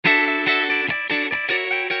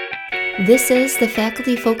This is the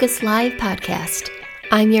Faculty Focus Live podcast.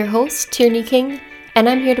 I'm your host, Tierney King, and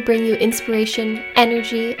I'm here to bring you inspiration,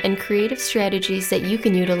 energy, and creative strategies that you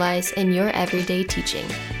can utilize in your everyday teaching.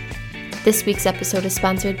 This week's episode is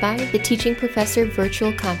sponsored by the Teaching Professor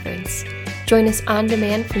Virtual Conference. Join us on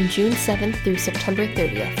demand from June 7th through September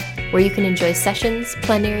 30th, where you can enjoy sessions,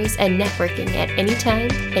 plenaries, and networking at any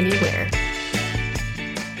time, anywhere.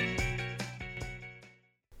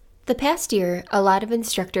 The past year, a lot of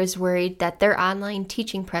instructors worried that their online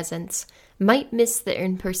teaching presence might miss the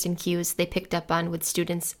in-person cues they picked up on with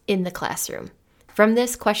students in the classroom. From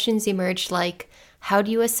this, questions emerged like, how do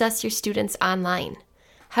you assess your students online?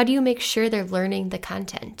 How do you make sure they're learning the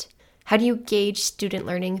content? How do you gauge student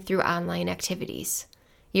learning through online activities?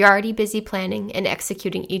 You're already busy planning and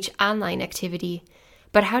executing each online activity,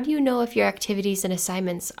 but how do you know if your activities and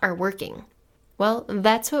assignments are working? Well,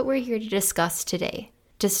 that's what we're here to discuss today.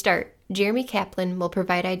 To start, Jeremy Kaplan will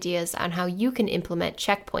provide ideas on how you can implement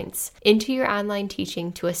checkpoints into your online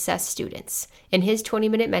teaching to assess students. In his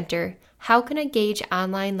 20-minute mentor, How Can I Gauge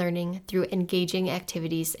Online Learning Through Engaging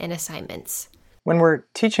Activities and Assignments? When we're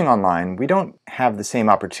teaching online, we don't have the same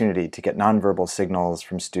opportunity to get nonverbal signals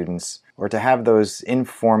from students or to have those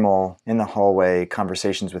informal, in the hallway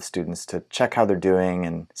conversations with students to check how they're doing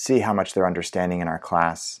and see how much they're understanding in our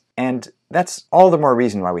class. And that's all the more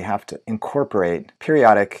reason why we have to incorporate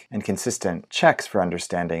periodic and consistent checks for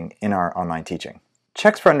understanding in our online teaching.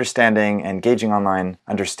 Checks for understanding and gauging online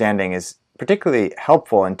understanding is particularly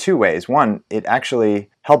helpful in two ways. One, it actually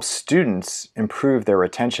helps students improve their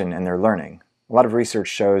retention and their learning. A lot of research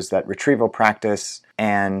shows that retrieval practice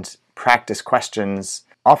and practice questions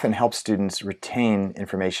often help students retain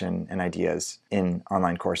information and ideas in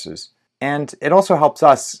online courses. And it also helps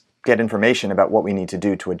us get information about what we need to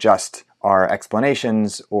do to adjust our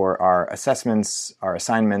explanations or our assessments, our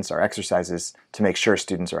assignments, our exercises to make sure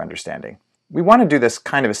students are understanding. We want to do this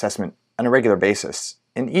kind of assessment on a regular basis.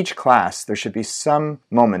 In each class, there should be some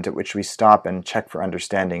moment at which we stop and check for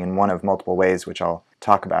understanding in one of multiple ways, which I'll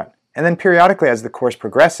talk about. And then periodically, as the course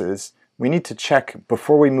progresses, we need to check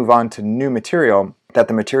before we move on to new material that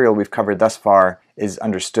the material we've covered thus far is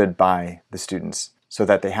understood by the students, so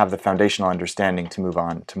that they have the foundational understanding to move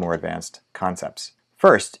on to more advanced concepts.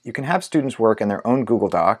 First, you can have students work in their own Google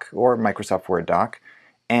Doc or Microsoft Word doc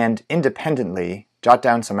and independently jot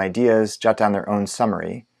down some ideas, jot down their own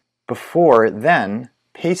summary, before then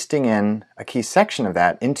pasting in a key section of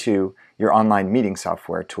that into your online meeting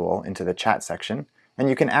software tool, into the chat section. And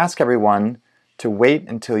you can ask everyone to wait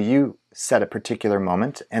until you set a particular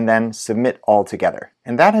moment and then submit all together.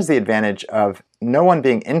 And that has the advantage of no one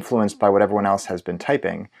being influenced by what everyone else has been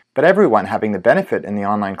typing, but everyone having the benefit in the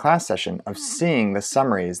online class session of seeing the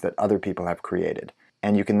summaries that other people have created.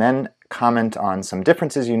 And you can then comment on some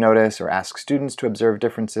differences you notice or ask students to observe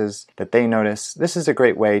differences that they notice. This is a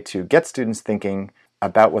great way to get students thinking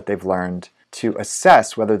about what they've learned, to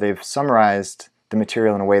assess whether they've summarized the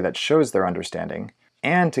material in a way that shows their understanding,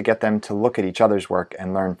 and to get them to look at each other's work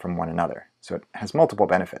and learn from one another. So it has multiple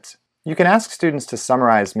benefits. You can ask students to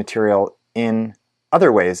summarize material in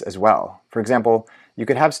other ways as well. For example, you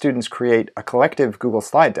could have students create a collective Google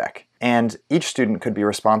slide deck, and each student could be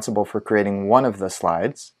responsible for creating one of the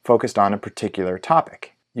slides focused on a particular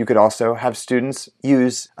topic. You could also have students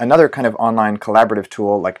use another kind of online collaborative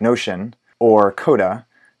tool like Notion or Coda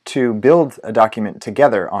to build a document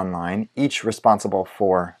together online, each responsible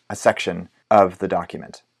for a section of the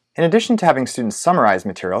document. In addition to having students summarize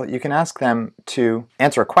material, you can ask them to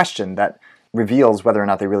answer a question that reveals whether or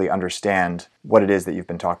not they really understand what it is that you've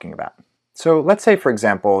been talking about. So let's say, for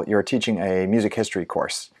example, you're teaching a music history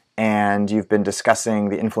course and you've been discussing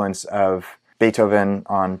the influence of Beethoven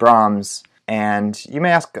on Brahms, and you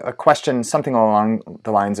may ask a question something along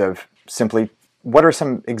the lines of simply, what are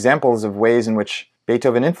some examples of ways in which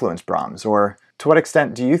Beethoven influenced Brahms? Or to what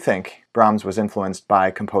extent do you think Brahms was influenced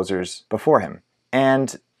by composers before him?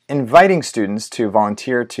 And inviting students to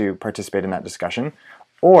volunteer to participate in that discussion,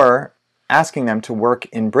 or asking them to work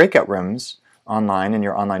in breakout rooms online in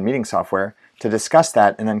your online meeting software to discuss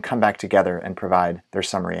that and then come back together and provide their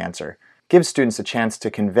summary answer. Gives students a chance to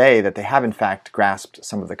convey that they have in fact grasped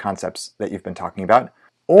some of the concepts that you've been talking about,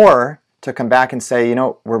 or to come back and say,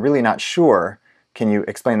 we're really not sure. Can you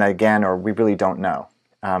explain that again? Or we really don't know.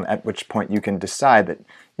 At which point you can decide that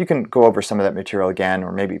you can go over some of that material again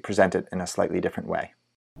or maybe present it in a slightly different way.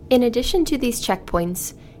 In addition to these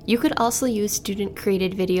checkpoints, you could also use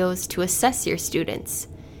student-created videos to assess your students.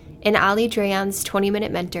 In Ali Drayan's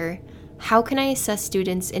 20-minute mentor, How Can I Assess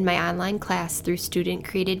Students in My Online Class Through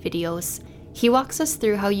Student-Created Videos, he walks us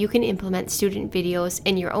through how you can implement student videos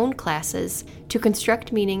in your own classes to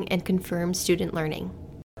construct meaning and confirm student learning.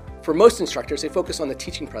 For most instructors, they focus on the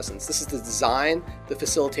teaching presence. This is the design, the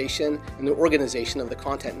facilitation, and the organization of the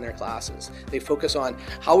content in their classes. They focus on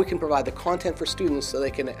how we can provide the content for students so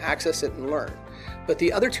they can access it and learn. But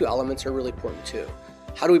the other two elements are really important too.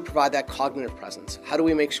 How do we provide that cognitive presence? How do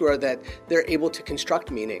we make sure that they're able to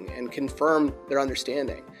construct meaning and confirm their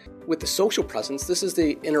understanding? With the social presence, this is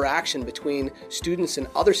the interaction between students and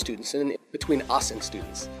other students and between us and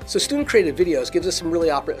students. So student-created videos gives us some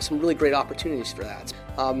really great opportunities for that.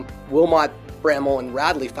 Wilmot, Bramall, and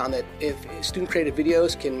Radley found that if student-created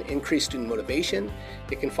videos can increase student motivation,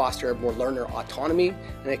 it can foster more learner autonomy,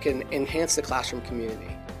 and it can enhance the classroom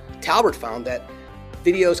community. Talbert found that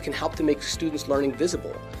videos can help to make students' learning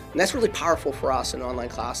visible. And that's really powerful for us in online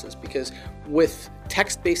classes because with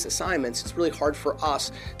text-based assignments, it's really hard for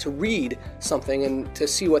us to read something and to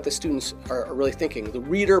see what the students are really thinking. The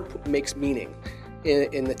reader makes meaning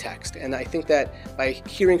in the text. And I think that by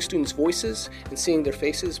hearing students' voices and seeing their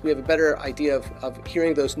faces, we have a better idea of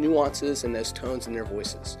hearing those nuances and those tones in their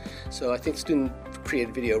voices. So I think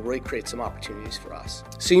student-created video really creates some opportunities for us.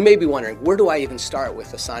 So you may be wondering, where do I even start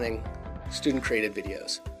with assigning student-created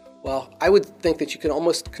videos? Well, I would think that you can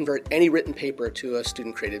almost convert any written paper to a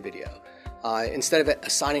student-created video. Instead of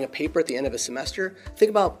assigning a paper at the end of a semester, think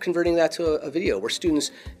about converting that to a video where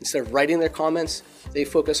students, instead of writing their comments, they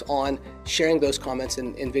focus on sharing those comments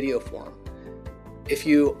in video form. If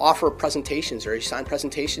you offer presentations or you assign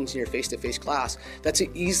presentations in your face-to-face class, that's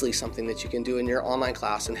easily something that you can do in your online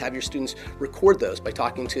class and have your students record those by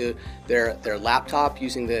talking to their laptop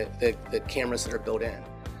using the cameras that are built in.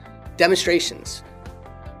 Demonstrations.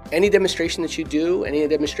 Any demonstration that you do, any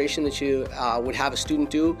demonstration that you would have a student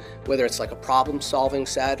do, whether it's like a problem-solving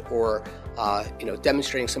set or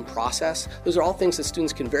demonstrating some process, those are all things that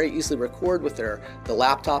students can very easily record with the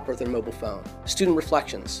laptop or their mobile phone. Student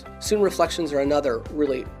reflections. Student reflections are another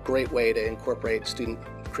really great way to incorporate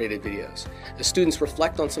student-created videos. As students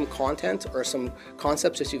reflect on some content or some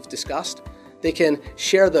concepts that you've discussed, they can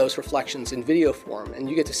share those reflections in video form, and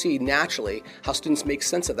you get to see naturally how students make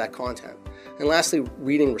sense of that content. And lastly,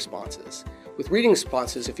 reading responses. With reading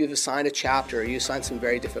responses, if you've assigned a chapter or you assign some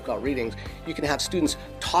very difficult readings, you can have students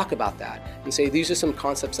talk about that and say, these are some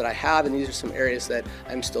concepts that I have and these are some areas that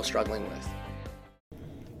I'm still struggling with.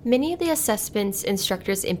 Many of the assessments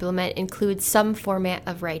instructors implement include some format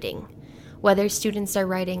of writing, whether students are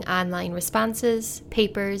writing online responses,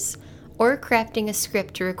 papers, or crafting a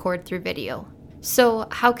script to record through video. So,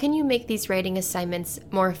 how can you make these writing assignments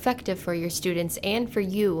more effective for your students and for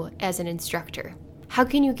you as an instructor? How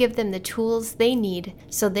can you give them the tools they need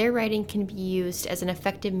so their writing can be used as an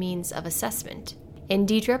effective means of assessment? In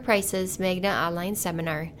Deidre Price's Magna Online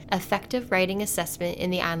Seminar, Effective Writing Assessment in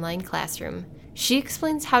the Online Classroom, she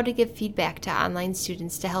explains how to give feedback to online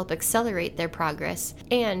students to help accelerate their progress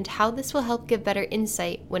and how this will help give better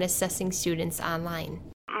insight when assessing students online.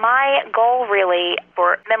 My goal really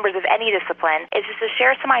for members of any discipline is just to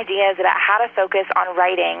share some ideas about how to focus on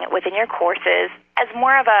writing within your courses as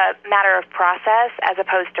more of a matter of process as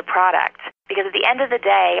opposed to product. Because at the end of the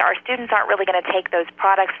day, our students aren't really going to take those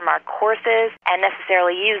products from our courses and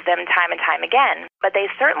necessarily use them time and time again. But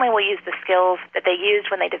they certainly will use the skills that they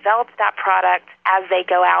used when they developed that product as they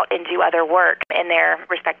go out and do other work in their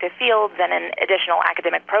respective fields and in additional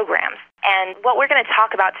academic programs. And what we're going to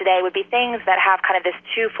talk about today would be things that have kind of this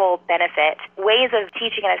twofold benefit, ways of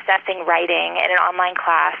teaching and assessing writing in an online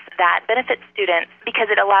class that benefit students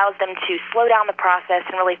because it allows them to slow down the process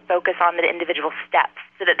and really focus on the individual steps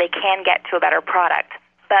so that they can get to a better product.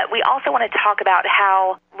 But we also want to talk about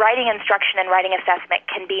how writing instruction and writing assessment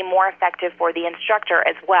can be more effective for the instructor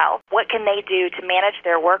as well. What can they do to manage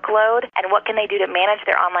their workload, and what can they do to manage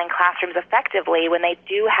their online classrooms effectively when they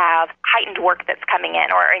do have heightened work that's coming in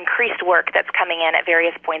or increased work that's coming in at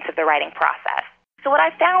various points of the writing process? So what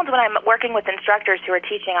I found when I'm working with instructors who are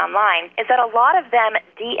teaching online is that a lot of them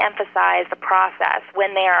de-emphasize the process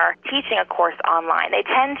when they are teaching a course online. They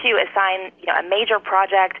tend to assign a major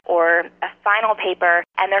project or a final paper,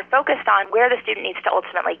 and they're focused on where the student needs to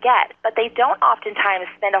ultimately get. But they don't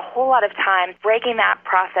oftentimes spend a whole lot of time breaking that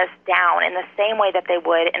process down in the same way that they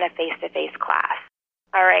would in a face-to-face class.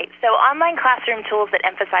 All right, so online classroom tools that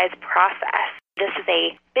emphasize process. This is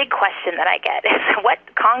a big question that I get, is what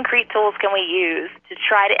concrete tools can we use to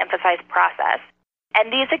try to emphasize process? And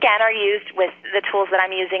these, again, are used with the tools that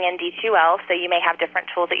I'm using in D2L, so you may have different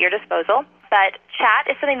tools at your disposal. But chat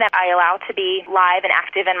is something that I allow to be live and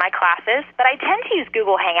active in my classes, but I tend to use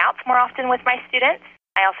Google Hangouts more often with my students.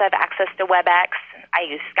 I also have access to WebEx. I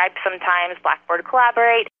use Skype sometimes, Blackboard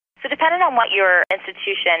Collaborate. So depending on what your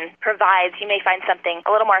institution provides, you may find something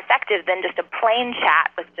a little more effective than just a plain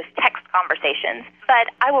chat with just text conversations.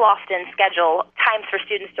 But I will often schedule times for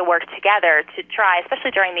students to work together to try,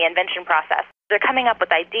 especially during the invention process. They're coming up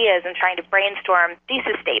with ideas and trying to brainstorm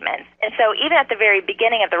thesis statements. And so even at the very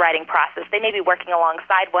beginning of the writing process, they may be working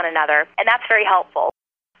alongside one another, and that's very helpful.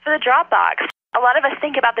 For the Dropbox, a lot of us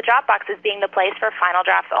think about the Dropbox as being the place for final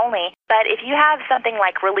drafts only, but if you have something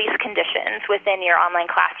like release conditions within your online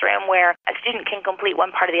classroom where a student can complete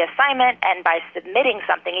one part of the assignment, and by submitting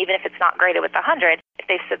something, even if it's not graded with 100, if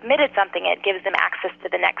they've submitted something, it gives them access to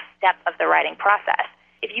the next step of the writing process.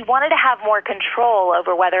 If you wanted to have more control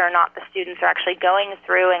over whether or not the students are actually going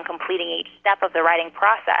through and completing each step of the writing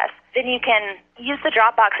process, then you can use the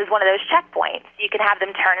Dropbox as one of those checkpoints. You can have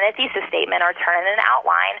them turn in a thesis statement or turn in an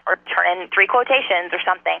outline or turn in 3 quotations or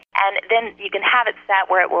something, and then you can have it set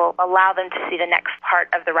where it will allow them to see the next part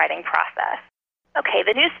of the writing process. Okay,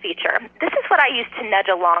 the news feature. This is what I use to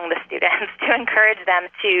nudge along the students to encourage them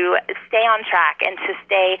to stay on track and to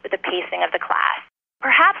stay with the pacing of the class.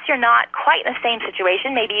 Perhaps you're not quite in the same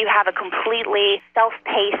situation. Maybe you have a completely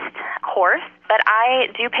self-paced course, but I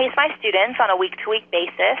do pace my students on a week-to-week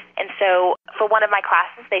basis. And so for one of my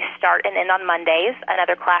classes, they start and end on Mondays.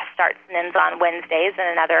 Another class starts and ends on Wednesdays, and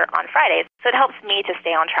another on Fridays. So it helps me to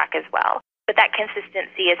stay on track as well. But that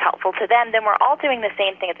consistency is helpful to them. Then we're all doing the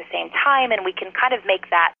same thing at the same time, and we can kind of make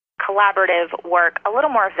that collaborative work a little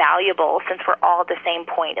more valuable since we're all at the same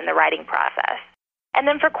point in the writing process. And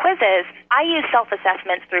then for quizzes, I use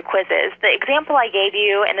self-assessments through quizzes. The example I gave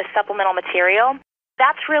you in the supplemental material,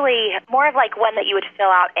 that's really more of like one that you would fill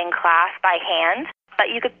out in class by hand, but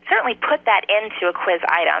you could certainly put that into a quiz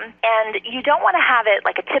item. And you don't want to have it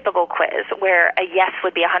like a typical quiz where a yes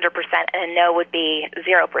would be 100% and a no would be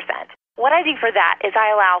 0%. What I do for that is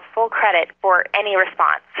I allow full credit for any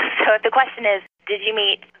response. So if the question is, did you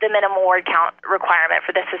meet the minimum word count requirement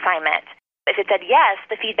for this assignment? If it said yes,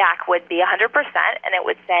 the feedback would be 100%, and it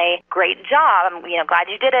would say, great job, I'm glad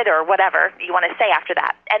you did it, or whatever you want to say after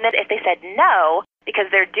that. And then if they said no, because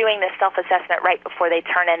they're doing this self-assessment right before they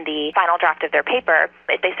turn in the final draft of their paper,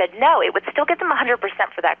 if they said no, it would still get them 100%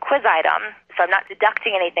 for that quiz item. So I'm not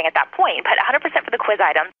deducting anything at that point, but 100% for the quiz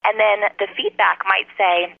item. And then the feedback might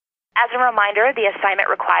say, as a reminder, the assignment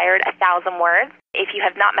required 1,000 words. If you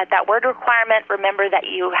have not met that word requirement, remember that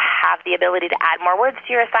you have the ability to add more words to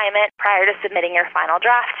your assignment prior to submitting your final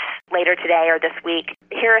draft later today or this week.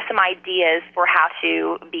 Here are some ideas for how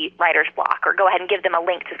to beat writer's block, or go ahead and give them a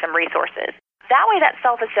link to some resources. That way, that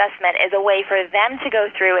self-assessment is a way for them to go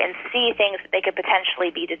through and see things that they could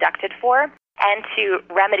potentially be deducted for and to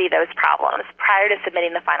remedy those problems prior to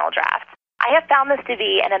submitting the final draft. I have found this to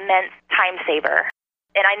be an immense time saver.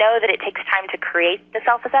 And I know that it takes time to create the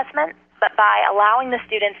self-assessment, but by allowing the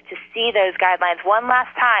students to see those guidelines one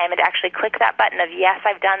last time and to actually click that button of yes,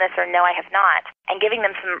 I've done this, or no, I have not, and giving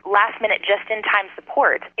them some last-minute just-in-time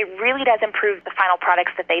support, it really does improve the final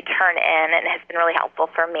products that they turn in, and it has been really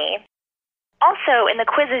helpful for me. Also, in the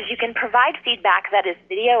quizzes, you can provide feedback that is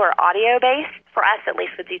video or audio-based. For us, at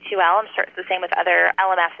least with D2L, I'm sure it's the same with other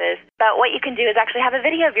LMSs. But what you can do is actually have a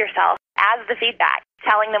video of yourself as the feedback,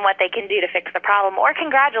 telling them what they can do to fix the problem, or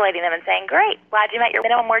congratulating them and saying, great, glad you met your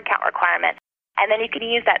minimum word count requirement. And then you can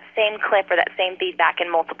use that same clip or that same feedback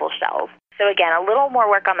in multiple shells. So again, a little more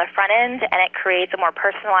work on the front end, and it creates a more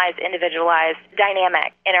personalized, individualized,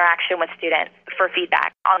 dynamic interaction with students for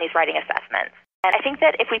feedback on these writing assessments. And I think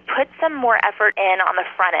that if we put some more effort in on the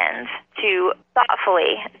front end to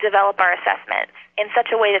thoughtfully develop our assessments in such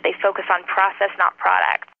a way that they focus on process, not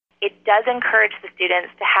product, it does encourage the students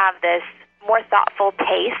to have this more thoughtful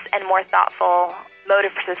pace and more thoughtful mode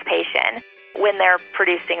of participation when they're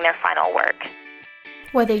producing their final work.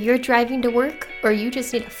 Whether you're driving to work or you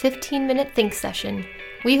just need a 15-minute think session,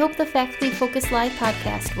 we hope the Faculty Focus Live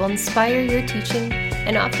podcast will inspire your teaching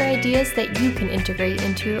and offer ideas that you can integrate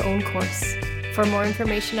into your own course. For more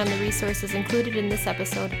information on the resources included in this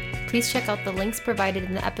episode, please check out the links provided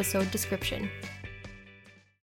in the episode description.